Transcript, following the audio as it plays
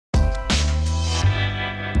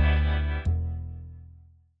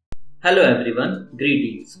Hello everyone,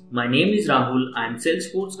 greetings. My name is Rahul. I am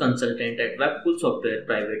Salesforce consultant at Webcool Software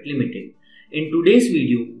Private Limited. In today's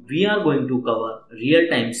video, we are going to cover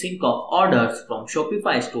real-time sync of orders from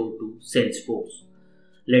Shopify Store to Salesforce.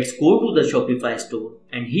 Let's go to the Shopify Store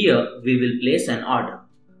and here we will place an order.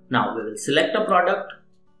 Now we will select a product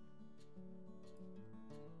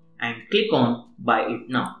and click on Buy It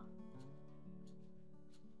Now.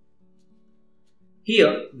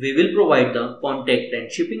 Here, we will provide the contact and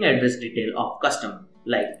shipping address detail of customer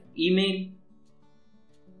like email,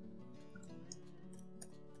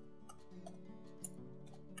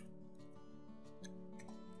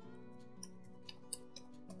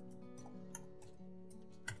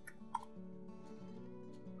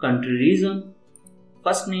 country region,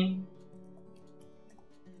 first name,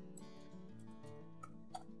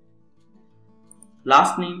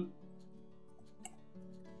 last name,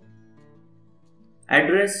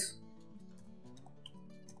 address,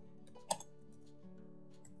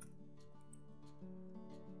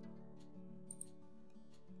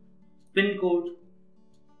 PIN code,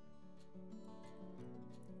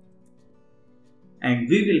 and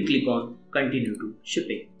we will click on Continue to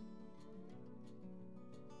Shipping.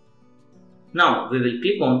 Now we will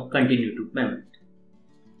click on Continue to Payment.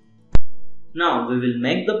 Now we will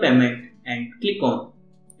make the payment and click on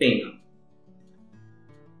Pay Now.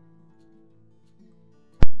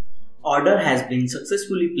 Order has been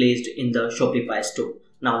successfully placed in the Shopify store.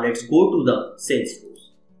 Now let's go to the Salesforce.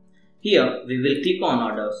 Here we will click on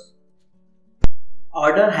Orders.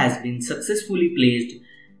 Order has been successfully placed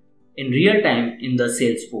in real time in the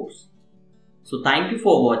Salesforce. So thank you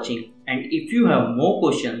for watching, and if you have more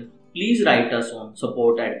questions, please write us on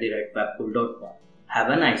support@webcool.com. Have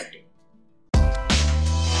a nice day.